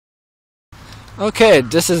Okay,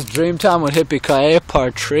 this is Dreamtime with Hippie Kaye,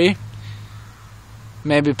 part 3.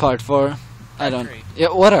 Maybe part 4. I don't. Yeah,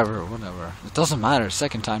 whatever. It doesn't matter.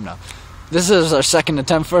 Second time now. This is our second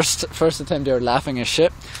attempt. First attempt they were laughing as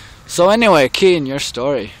shit. So anyway, Keane, your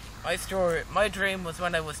story. My dream was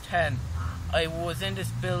when I was 10. I was in this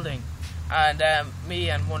building, and me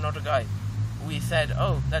and one other guy, we said,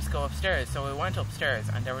 "Oh, let's go upstairs." So we went upstairs,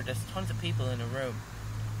 and there were just tons of people in a room.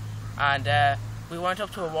 And we went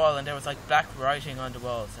up to a wall, and there was like black writing on the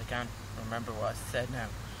walls. I can't remember what it said now.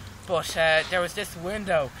 But there was this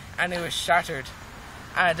window, and it was shattered.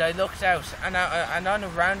 And I looked out, and on a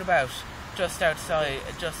roundabout, just outside,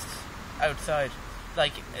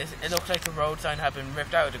 like it looked like the road sign had been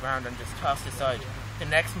ripped out of the ground and just tossed aside. The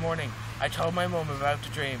next morning, I told my mum about the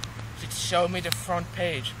dream. She showed me the front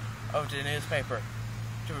page of the newspaper,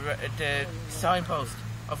 the signpost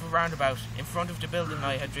of a roundabout in front of the building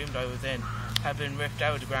I had dreamed I was in had been ripped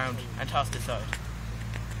out of the ground and tossed aside.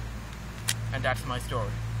 And that's my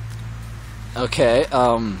story. Okay,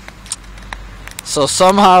 so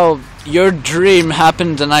somehow your dream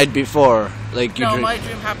happened the night before, like you. No, my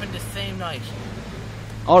dream happened the same night.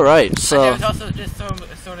 All right, so. And there was also just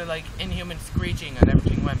sort of like inhuman screeching, and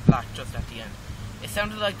everything went black just at the end. It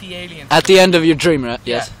sounded like the aliens. At the end of your dream, right?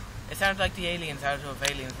 Yes. Yeah, it sounded like the aliens out of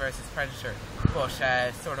Aliens vs Predator, but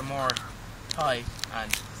sort of more high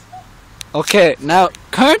and. Okay, now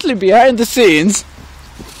currently behind the scenes.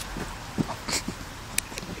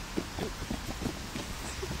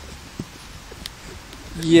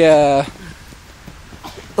 Yeah.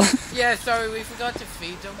 Yeah, sorry, we forgot to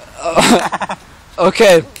feed them.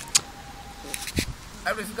 Okay.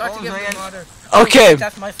 And we forgot to give them water. Okay.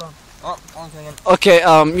 That's my phone. Okay,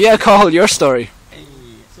 yeah, Carl, your story. Hey.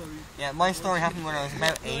 Yeah, my story happened when I was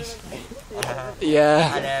about 8.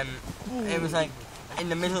 Yeah. And it was like in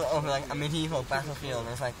the middle of like a medieval battlefield.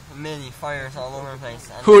 There's like many fires all over the place.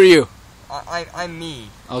 And who are you? I'm me.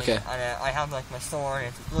 Okay. And I have like my sword,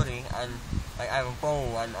 it's bloody, and like I have a bow,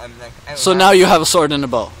 and I'm like. So now you have a sword and a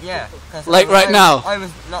bow. Yeah. Like right now. I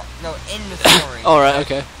was in the story. All right.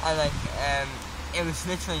 Okay. I like it was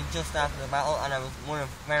literally just after the battle, and I was one of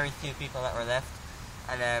very few people that were left,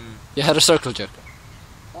 and You had a circle jerk.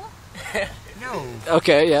 No.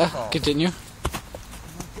 Okay. Yeah. Continue.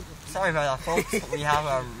 Sorry about that, folks. We have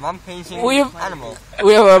a rampaging animal.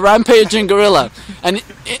 We have a rampaging gorilla. And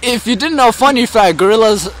if you didn't know, funny fact,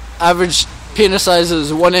 gorillas' average penis size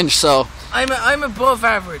is 1 inch, so... I'm above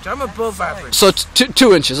average. I'm above average. So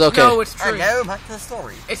 2 inches, okay. No, it's 3. And now back to the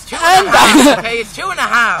story. It's 2.5. Okay, it's 2.5.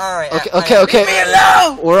 Alright. Okay. Leave me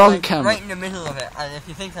alone! We're on camera. Right in the middle of it, and if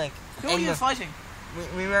you think like... Who are you fighting?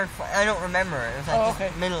 We were... I don't remember. It was like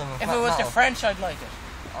just middle of a If it was the French, I'd like it.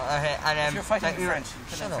 Okay, and if you're fighting the French,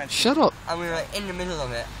 Shut up. And we were like in the middle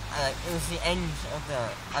of it, and like it was the end of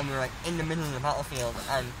and we were like in the middle of the battlefield,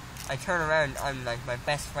 and I turn around, and like my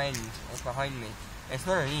best friend is behind me. It's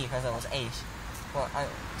not me because I was 8, but I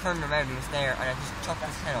turned around, he was there, and I just chopped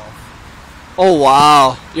his head off. Oh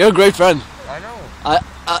wow, you're a great friend. I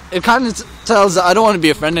know. It kind of tells that I don't want to be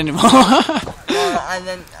a friend anymore. And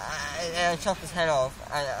then I chopped his head off,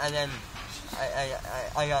 and then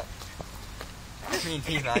I got green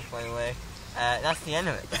tea back, by the way. That's the end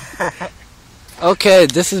of it. Okay,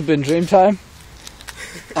 this has been Dreamtime.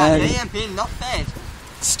 And I am being not fed.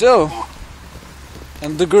 Still.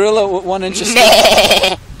 And the gorilla with 1 inch of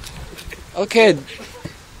Okay.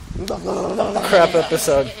 Crap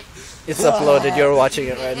episode. It's uploaded, you're watching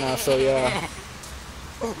it right now, so yeah.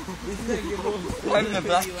 I'm the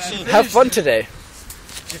black sheep. Have fun today.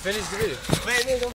 You finished the video?